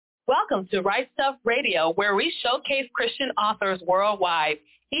Welcome to Right Stuff Radio, where we showcase Christian authors worldwide.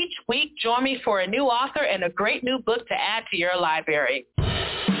 Each week, join me for a new author and a great new book to add to your library.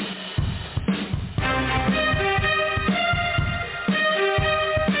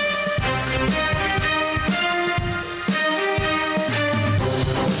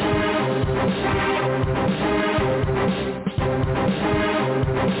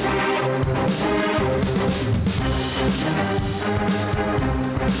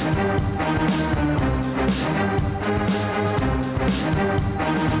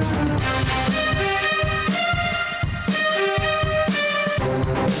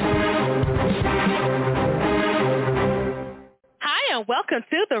 Welcome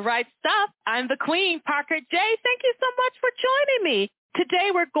to The Right Stuff. I'm the Queen, Parker J. Thank you so much for joining me.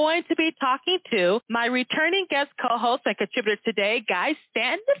 Today we're going to be talking to my returning guest co-host and contributor today, Guy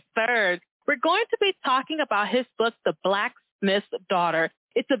Stanton III. We're going to be talking about his book, The Blacksmith's Daughter.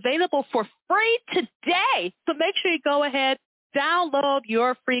 It's available for free today, so make sure you go ahead, download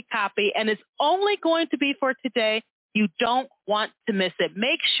your free copy, and it's only going to be for today. You don't want to miss it.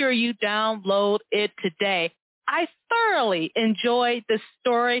 Make sure you download it today. I thoroughly enjoyed this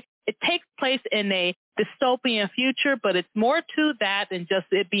story. It takes place in a dystopian future, but it's more to that than just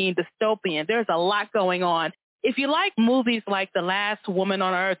it being dystopian. There's a lot going on. If you like movies like The Last Woman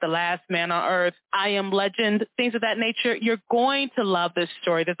on Earth, The Last Man on Earth, I Am Legend, things of that nature, you're going to love this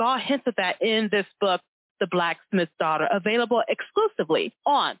story. There's all hints of that in this book, The Blacksmith's Daughter, available exclusively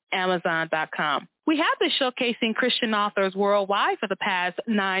on Amazon.com. We have been showcasing Christian authors worldwide for the past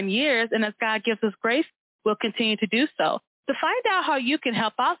 9 years, and as God gives us grace, we'll continue to do so. To find out how you can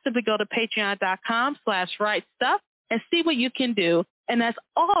help out, simply go to patreon.com/rightstuff and see what you can do. And as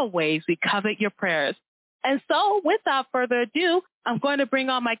always, we covet your prayers. And so without further ado, I'm going to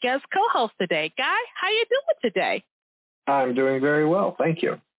bring on my guest co-host today. Guy, how you doing today? I'm doing very well. Thank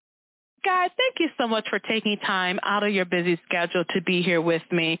you. Guy, thank you so much for taking time out of your busy schedule to be here with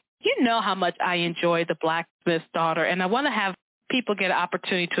me. You know how much I enjoy The Blacksmith's Daughter, and I want to have people get an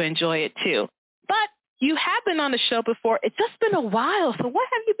opportunity to enjoy it too. But you have been on the show before. It's just been a while. So what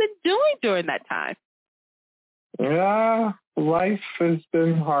have you been doing during that time? Life has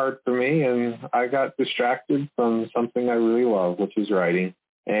been hard for me, and I got distracted from something I really love, which is writing.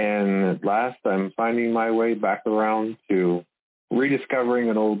 And at last, I'm finding my way back around to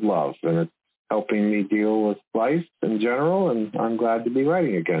rediscovering an old love, and it's helping me deal with life in general, and I'm glad to be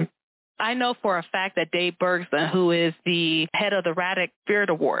writing again. I know for a fact that Dave Bergson, who is the head of the Radic Spirit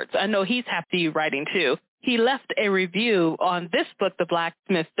Awards, I know he's happy writing too. He left a review on this book, The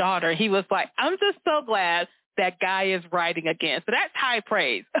Blacksmith's Daughter. He was like, I'm just so glad that Guy is writing again. So that's high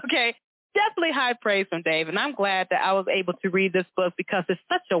praise, okay? Definitely high praise from Dave. And I'm glad that I was able to read this book because it's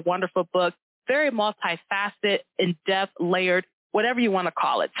such a wonderful book, very multifaceted, in-depth, layered, whatever you want to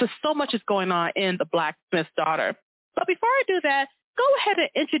call it. So much is going on in The Blacksmith's Daughter. But before I do that, go ahead and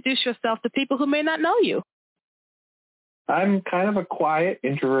introduce yourself to people who may not know you. I'm kind of a quiet,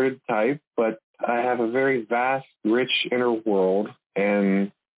 introverted type, but I have a very vast, rich inner world,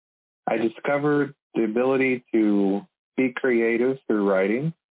 and I discovered the ability to be creative through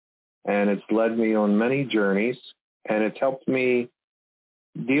writing, and it's led me on many journeys, and it's helped me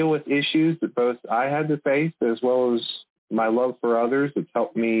deal with issues that both I had to face as well as my love for others. It's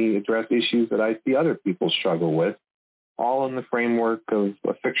helped me address issues that I see other people struggle with, all in the framework of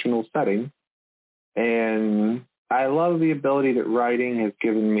a fictional setting. And I love the ability that writing has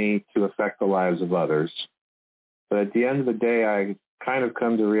given me to affect the lives of others. But at the end of the day, I kind of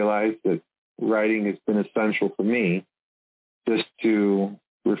come to realize that writing has been essential for me just to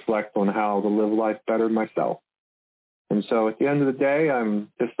reflect on how to live life better myself. And so at the end of the day,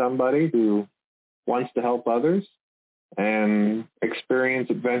 I'm just somebody who wants to help others and experience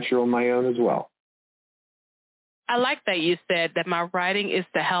adventure on my own as well. I like that you said that my writing is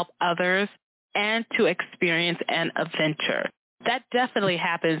to help others and to experience an adventure. That definitely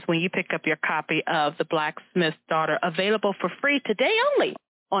happens when you pick up your copy of The Blacksmith's Daughter, available for free today only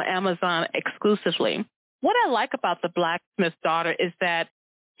on Amazon exclusively. What I like about The Blacksmith's Daughter is that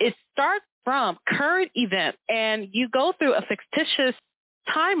it starts from current events, and you go through a fictitious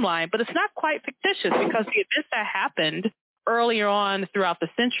timeline, but it's not quite fictitious because the events that happened earlier on throughout the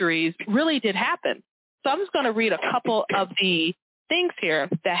centuries really did happen. So I'm just going to read a couple of the things here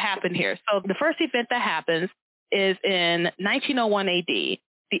that happened here. So the first event that happens is in 1901 AD.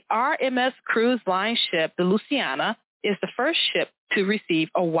 The RMS cruise line ship, the Louisiana, is the first ship to receive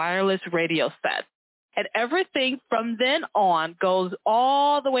a wireless radio set. And everything from then on goes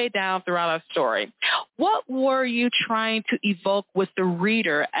all the way down throughout our story. What were you trying to evoke with the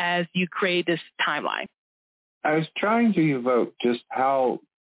reader as you create this timeline? I was trying to evoke just how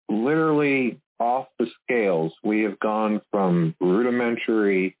literally off the scales. We have gone from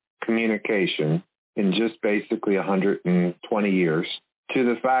rudimentary communication in just basically 120 years to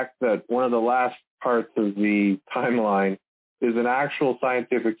the fact that one of the last parts of the timeline is an actual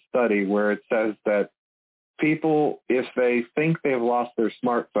scientific study where it says that people, if they think they've lost their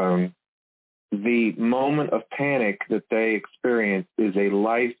smartphone, the moment of panic that they experience is a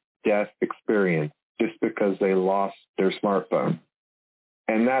life-death experience just because they lost their smartphone.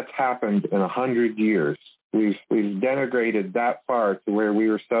 And that's happened in 100 years. We've denigrated that far to where we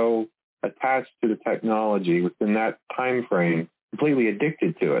were so attached to the technology within that time frame, completely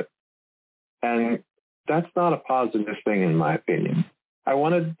addicted to it. And that's not a positive thing, in my opinion. I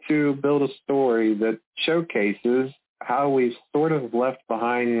wanted to build a story that showcases how we've sort of left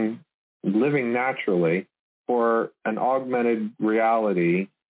behind living naturally for an augmented reality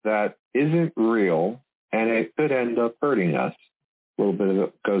that isn't real, and it could end up hurting us. A little bit of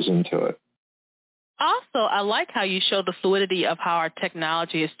it goes into it. Also, I like how you show the fluidity of how our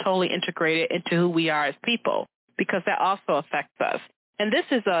technology is totally integrated into who we are as people, because that also affects us. And this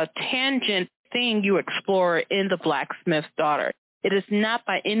is a tangent thing you explore in The Blacksmith's Daughter. It is not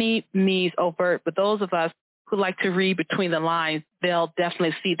by any means overt, but those of us who like to read between the lines, they'll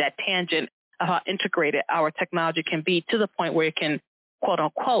definitely see that tangent of how integrated our technology can be to the point where it can, quote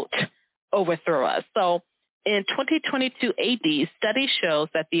unquote, overthrow us. So in 2022 AD, study shows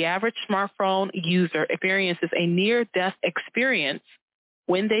that the average smartphone user experiences a near-death experience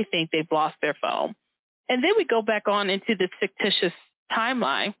when they think they've lost their phone. And then we go back on into this fictitious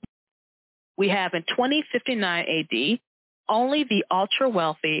timeline. We have in 2059 AD, only the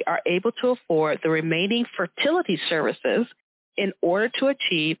ultra-wealthy are able to afford the remaining fertility services in order to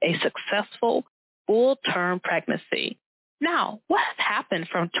achieve a successful full-term pregnancy. Now, what has happened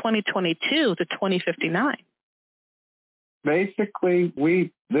from 2022 to 2059? Basically,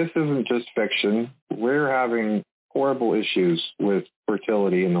 this isn't just fiction. We're having horrible issues with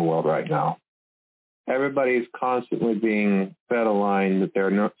fertility in the world right now. Everybody's constantly being fed a line that there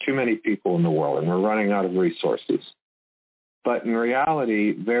are not too many people in the world and we're running out of resources. But in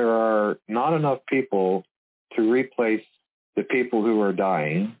reality, there are not enough people to replace the people who are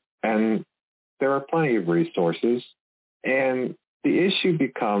dying, and there are plenty of resources. And the issue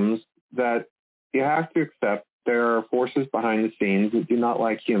becomes that you have to accept there are forces behind the scenes that do not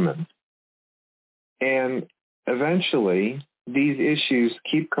like humans. And eventually, these issues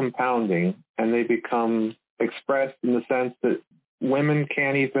keep compounding, and they become expressed in the sense that women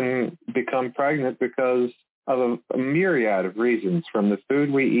can't even become pregnant because of a myriad of reasons, from the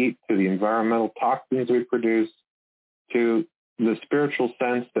food we eat to the environmental toxins we produce to the spiritual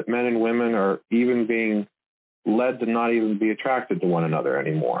sense that men and women are even being led to not even be attracted to one another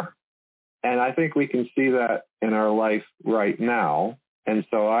anymore. And I think we can see that in our life right now. And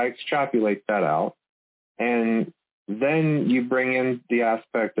so I extrapolate that out. And then you bring in the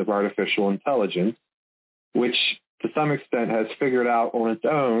aspect of artificial intelligence, which to some extent has figured out on its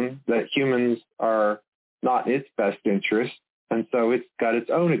own that humans are not in its best interest. And so it's got its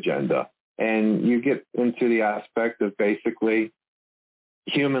own agenda. And you get into the aspect of basically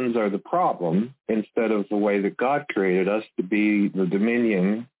humans are the problem instead of the way that God created us to be the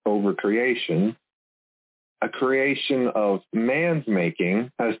dominion over creation. A creation of man's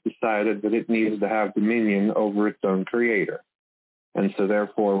making has decided that it needs to have dominion over its own creator. And so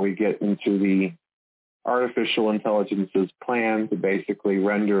therefore we get into the artificial intelligence's plan to basically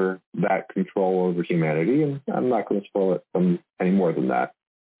render that control over humanity. And I'm not going to spoil it any more than that.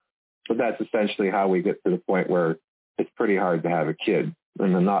 But that's essentially how we get to the point where it's pretty hard to have a kid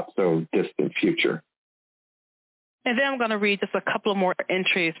in the not so distant future. And then I'm going to read just a couple of more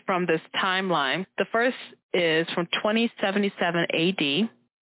entries from this timeline. The first is from 2077 AD.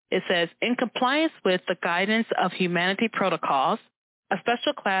 It says, in compliance with the guidance of humanity protocols, a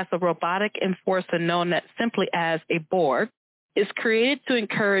special class of robotic enforcer known simply as a Borg is created to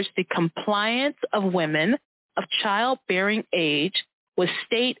encourage the compliance of women of childbearing age with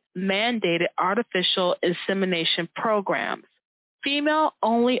state-mandated artificial insemination programs.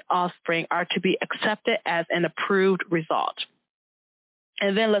 Female-only offspring are to be accepted as an approved result.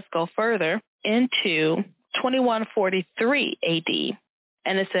 And then let's go further into 2143 AD.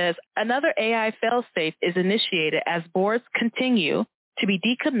 And it says, another AI failsafe is initiated as boards continue to be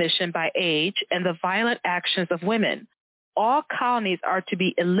decommissioned by age and the violent actions of women. All colonies are to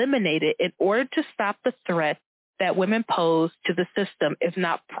be eliminated in order to stop the threat that women pose to the system if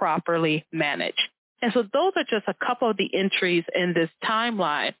not properly managed. And so those are just a couple of the entries in this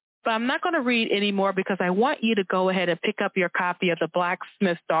timeline. But I'm not going to read any more because I want you to go ahead and pick up your copy of The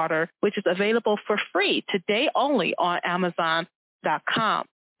Blacksmith's Daughter, which is available for free today only on Amazon.com.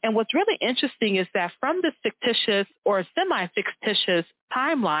 And what's really interesting is that from this fictitious or semi-fictitious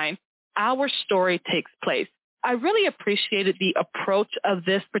timeline, our story takes place. I really appreciated the approach of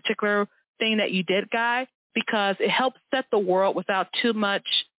this particular thing that you did, Guy, because it helps set the world without too much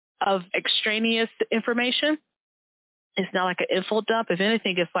of extraneous information. It's not like an info dump. If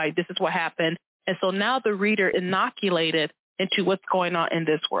anything, it's like, this is what happened. And so now the reader inoculated into what's going on in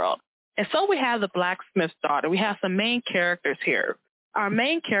this world. And so we have the blacksmith's daughter. We have some main characters here. Our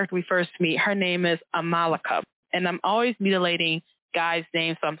main character we first meet, her name is Amalika. And I'm always mutilating Guy's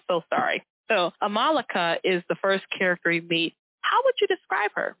name, so I'm so sorry. So Amalika is the first character we meet. How would you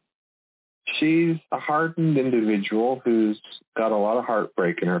describe her? She's a hardened individual who's got a lot of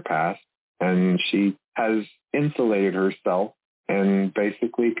heartbreak in her past, and she has insulated herself and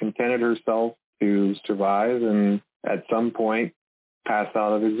basically contented herself to survive and at some point pass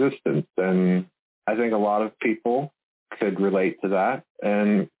out of existence. And I think a lot of people could relate to that.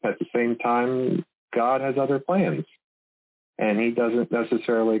 And at the same time, God has other plans, and he doesn't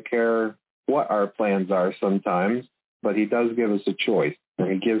necessarily care what our plans are sometimes, but he does give us a choice,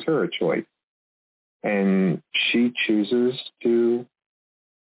 and he gives her a choice. And she chooses to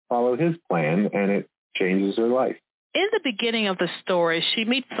follow his plan, and it changes her life. In the beginning of the story, she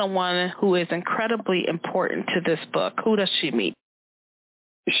meets someone who is incredibly important to this book. Who does she meet?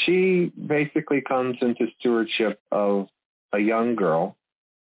 She basically comes into stewardship of a young girl,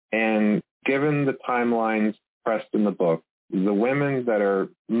 and given the timelines pressed in the book, the women that are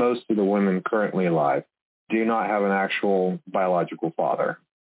most of the women currently alive do not have an actual biological father.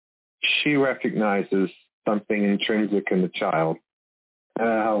 She recognizes something intrinsic in the child.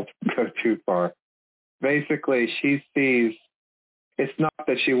 I'll go too far. Basically, she sees, it's not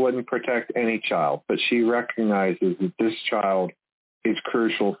that she wouldn't protect any child, but she recognizes that this child is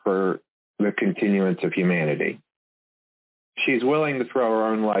crucial for the continuance of humanity. She's willing to throw her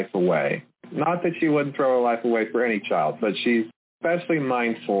own life away. Not that she wouldn't throw her life away for any child, but she's especially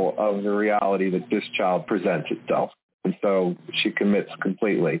mindful of the reality that this child presents itself. And so she commits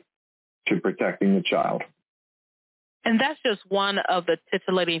completely to protecting the child. And that's just one of the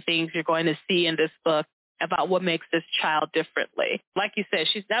titillating things you're going to see in this book about what makes this child differently. Like you said,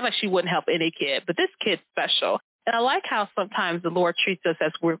 she's not like she wouldn't help any kid, but this kid's special. And I like how sometimes the Lord treats us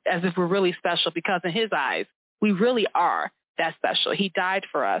as if we're really special, because in his eyes, we really are that special. He died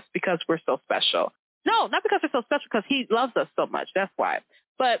for us because we're so special. No, not because we're so special, because he loves us so much. That's why.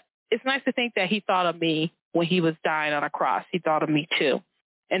 But it's nice to think that he thought of me when he was dying on a cross. He thought of me too.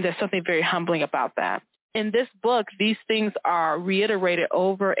 And there's something very humbling about that. In this book, these things are reiterated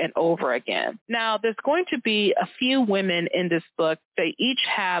over and over again. Now, there's going to be a few women in this book. They each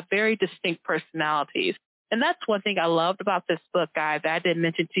have very distinct personalities. And that's one thing I loved about this book, Guy, that I didn't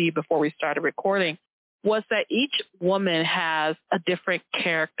mention to you before we started recording, was that each woman has a different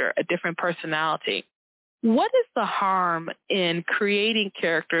character, a different personality. What is the harm in creating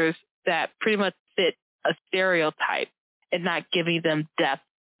characters that pretty much fit a stereotype and not giving them depth?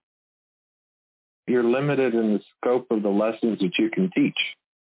 You're limited in the scope of the lessons that you can teach.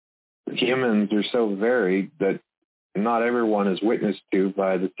 Humans are so varied that not everyone is witnessed to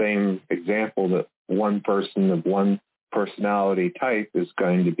by the same example that one person of one personality type is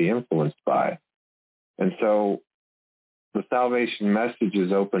going to be influenced by. And so the salvation message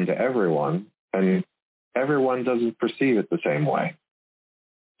is open to everyone, and everyone doesn't perceive it the same way.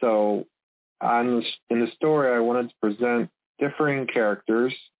 So in the story, I wanted to present differing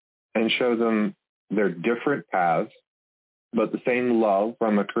characters and show them their different paths, but the same love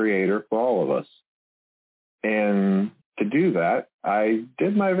from a creator for all of us. And to do that, I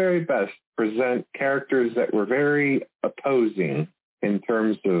did my very best to present characters that were very opposing in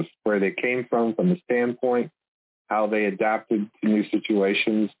terms of where they came from the standpoint, how they adapted to new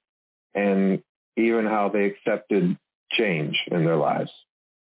situations, and even how they accepted change in their lives.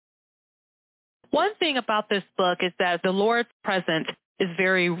 One thing about this book is that the Lord's presence is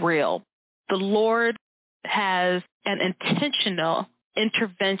very real. The Lord has an intentional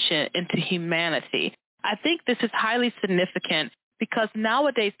intervention into humanity. I think this is highly significant because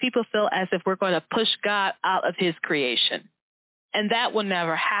nowadays people feel as if we're going to push God out of his creation. And that will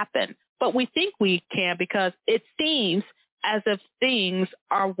never happen. But we think we can because it seems as if things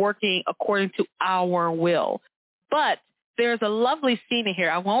are working according to our will. But there's a lovely scene in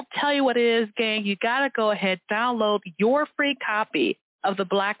here. I won't tell you what it is, gang. You got to go ahead, download your free copy of The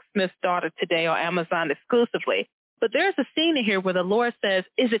Blacksmith's Daughter today on Amazon exclusively. But there's a scene in here where the Lord says,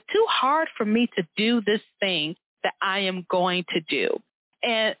 is it too hard for me to do this thing that I am going to do?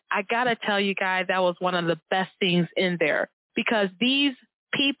 And I got to tell you guys, that was one of the best scenes in there because these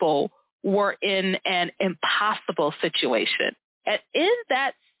people were in an impossible situation. And in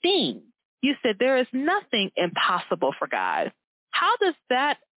that 16, you said there is nothing impossible for God. How does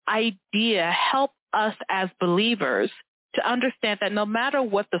that idea help us as believers to understand that no matter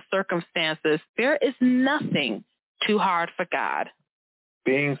what the circumstances, there is nothing too hard for God?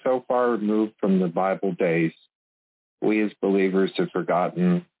 Being so far removed from the Bible days, we as believers have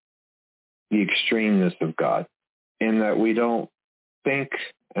forgotten the extremeness of God, in that we don't think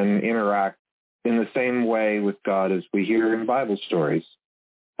and interact in the same way with God as we hear in Bible stories.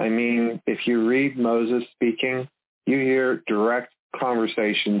 I mean, if you read Moses speaking, you hear direct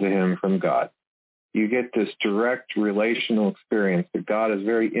conversation to him from God. You get this direct relational experience that God is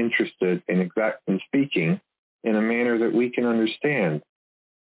very interested in speaking in a manner that we can understand.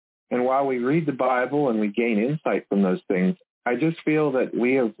 And while we read the Bible and we gain insight from those things, I just feel that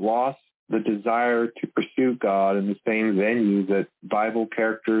we have lost the desire to pursue God in the same venue that Bible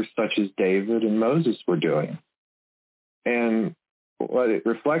characters such as David and Moses were doing. And what it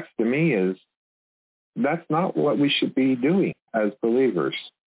reflects to me is that's not what we should be doing as believers.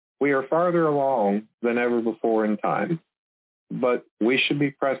 We are farther along than ever before in time, but we should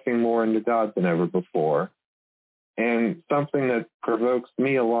be pressing more into God than ever before. And something that provokes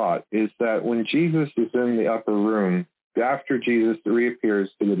me a lot is that when Jesus is in the upper room, after Jesus reappears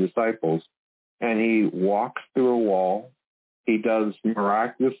to the disciples and he walks through a wall, he does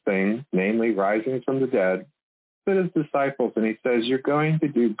miraculous things, namely rising from the dead, to his disciples, and he says, you're going to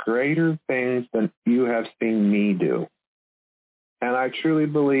do greater things than you have seen me do. And I truly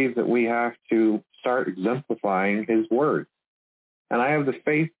believe that we have to start exemplifying his words. And I have the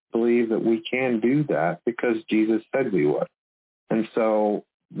faith to believe that we can do that because Jesus said we would. And so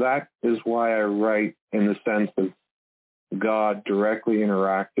that is why I write in the sense of God directly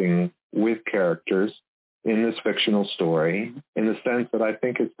interacting with characters in this fictional story, in the sense that I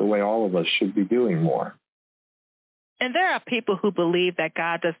think it's the way all of us should be doing more. And there are people who believe that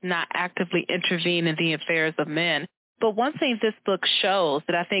God does not actively intervene in the affairs of men. But one thing this book shows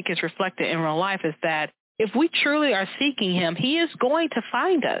that I think is reflected in real life is that if we truly are seeking him, he is going to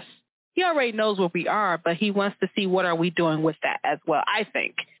find us. He already knows where we are, but he wants to see what are we doing with that as well, I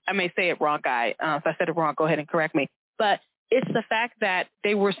think. I may say it wrong, Guy. If I said it wrong, go ahead and correct me. But it's the fact that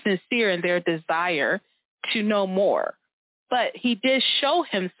they were sincere in their desire to know more. But he did show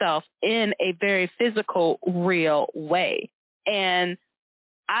himself in a very physical, real way. And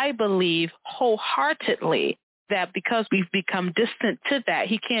I believe wholeheartedly that because we've become distant to that,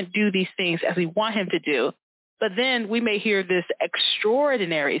 he can't do these things as we want him to do. But then we may hear this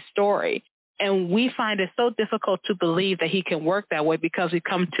extraordinary story, and we find it so difficult to believe that he can work that way because we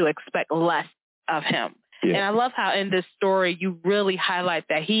come to expect less of him. Yeah. And I love how in this story you really highlight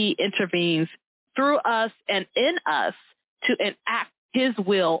that he intervenes through us and in us to enact his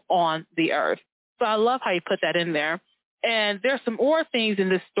will on the earth. So I love how you put that in there. And there's some more things in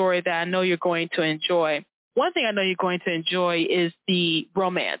this story that I know you're going to enjoy. One thing I know you're going to enjoy is the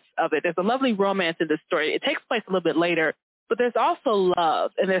romance of it. There's a lovely romance in this story. It takes place a little bit later, but there's also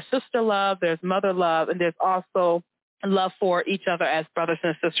love. And there's sister love, there's mother love, and there's also love for each other as brothers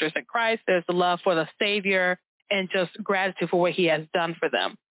and sisters in Christ. There's the love for the Savior and just gratitude for what he has done for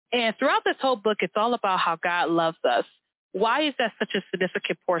them. And throughout this whole book, it's all about how God loves us. Why is that such a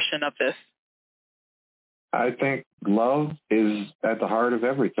significant portion of this? I think love is at the heart of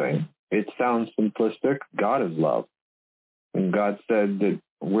everything. It sounds simplistic. God is love. And God said that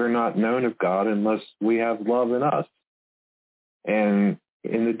we're not known of God unless we have love in us. And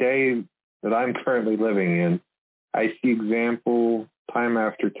in the day that I'm currently living in, I see example time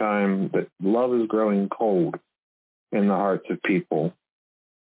after time that love is growing cold in the hearts of people.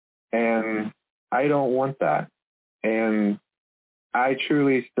 And I don't want that. And I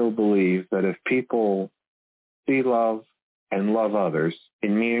truly still believe that if people see love and love others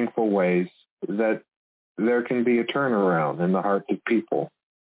in meaningful ways, that there can be a turnaround in the hearts of people.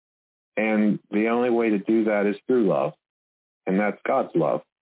 And the only way to do that is through love. And that's God's love.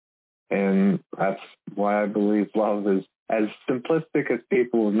 And that's why I believe love is, as simplistic as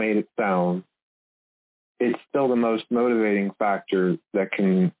people have made it sound, it's still the most motivating factor that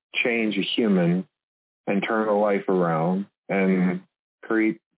can change a human and turn a life around and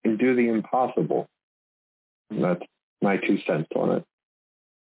create and do the impossible. And that's my 2 cents on it.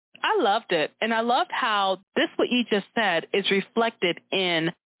 I loved it. And I loved how this, what you just said, is reflected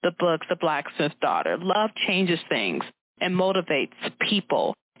in the book, The Blacksmith Daughter. Love changes things and motivates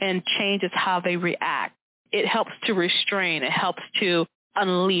people and changes how they react. It helps to restrain. It helps to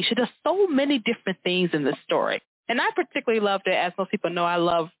unleash. It does so many different things in this story. And I particularly loved it. As most people know, I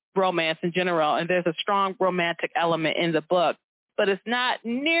love romance in general, and there's a strong romantic element in the book, but it's not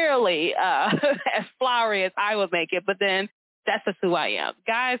nearly as flowery as I would make it. But then That's just who I am.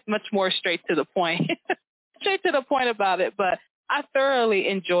 Guy's much more straight to the point, straight to the point about it. But I thoroughly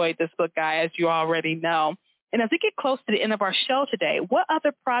enjoyed this book, Guy, as you already know. And as we get close to the end of our show today, what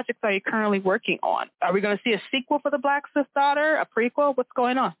other projects are you currently working on? Are we going to see a sequel for The Blacksmith Daughter, a prequel? What's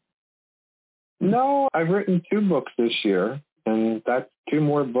going on? No, I've written 2 books this year, and that's 2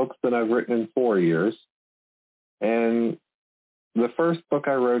 more books than I've written in 4 years. And the first book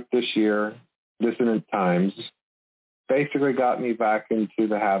I wrote this year, Dissonant Times, basically got me back into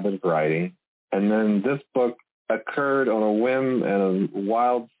the habit of writing. And then this book occurred on a whim and a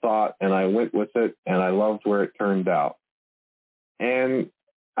wild thought, and I went with it, and I loved where it turned out. And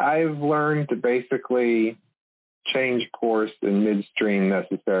I've learned to basically change course in midstream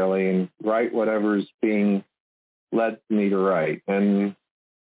necessarily and write whatever's being led me to write. And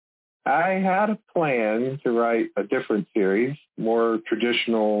I had a plan to write a different series, more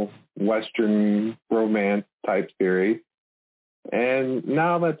traditional Western romance type series. And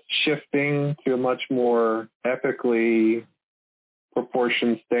now that's shifting to a much more epically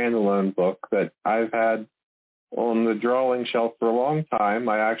proportioned standalone book that I've had on the drawing shelf for a long time.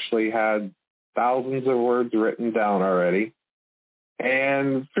 I actually had thousands of words written down already.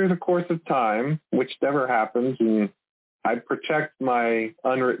 And through the course of time, which never happens, and I protect my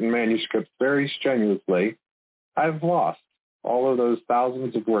unwritten manuscripts very strenuously, I've lost all of those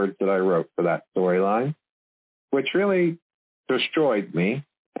thousands of words that I wrote for that storyline, which really destroyed me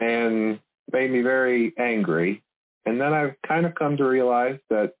and made me very angry. And then I've kind of come to realize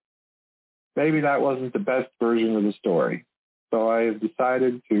that maybe that wasn't the best version of the story. So I have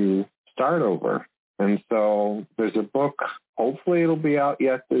decided to start over. And so there's a book, hopefully it'll be out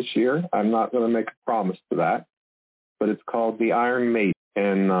yet this year. I'm not going to make a promise to that, but it's called The Iron Maiden,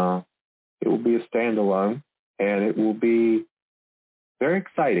 and it will be a standalone, and it will be very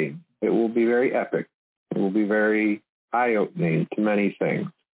exciting. It will be very epic. It will be very eye-opening to many things,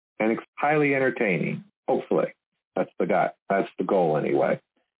 and it's highly entertaining, hopefully. That's the goal anyway.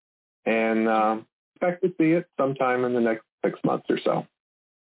 And expect to see it sometime in the next 6 months or so.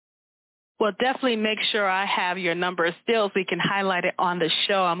 Well, definitely make sure I have your number still so we can highlight it on the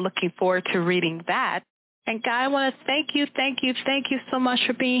show. I'm looking forward to reading that. And Guy, I want to thank you so much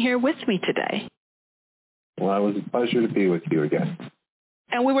for being here with me today. Well, it was a pleasure to be with you again.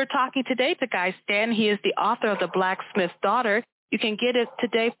 And we were talking today to Guy Stanton. He is the author of The Blacksmith Daughter. You can get it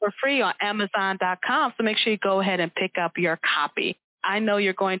today for free on Amazon.com, so make sure you go ahead and pick up your copy. I know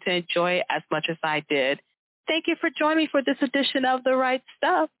you're going to enjoy it as much as I did. Thank you for joining me for this edition of The Right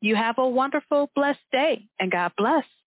Stuff. You have a wonderful, blessed day, and God bless.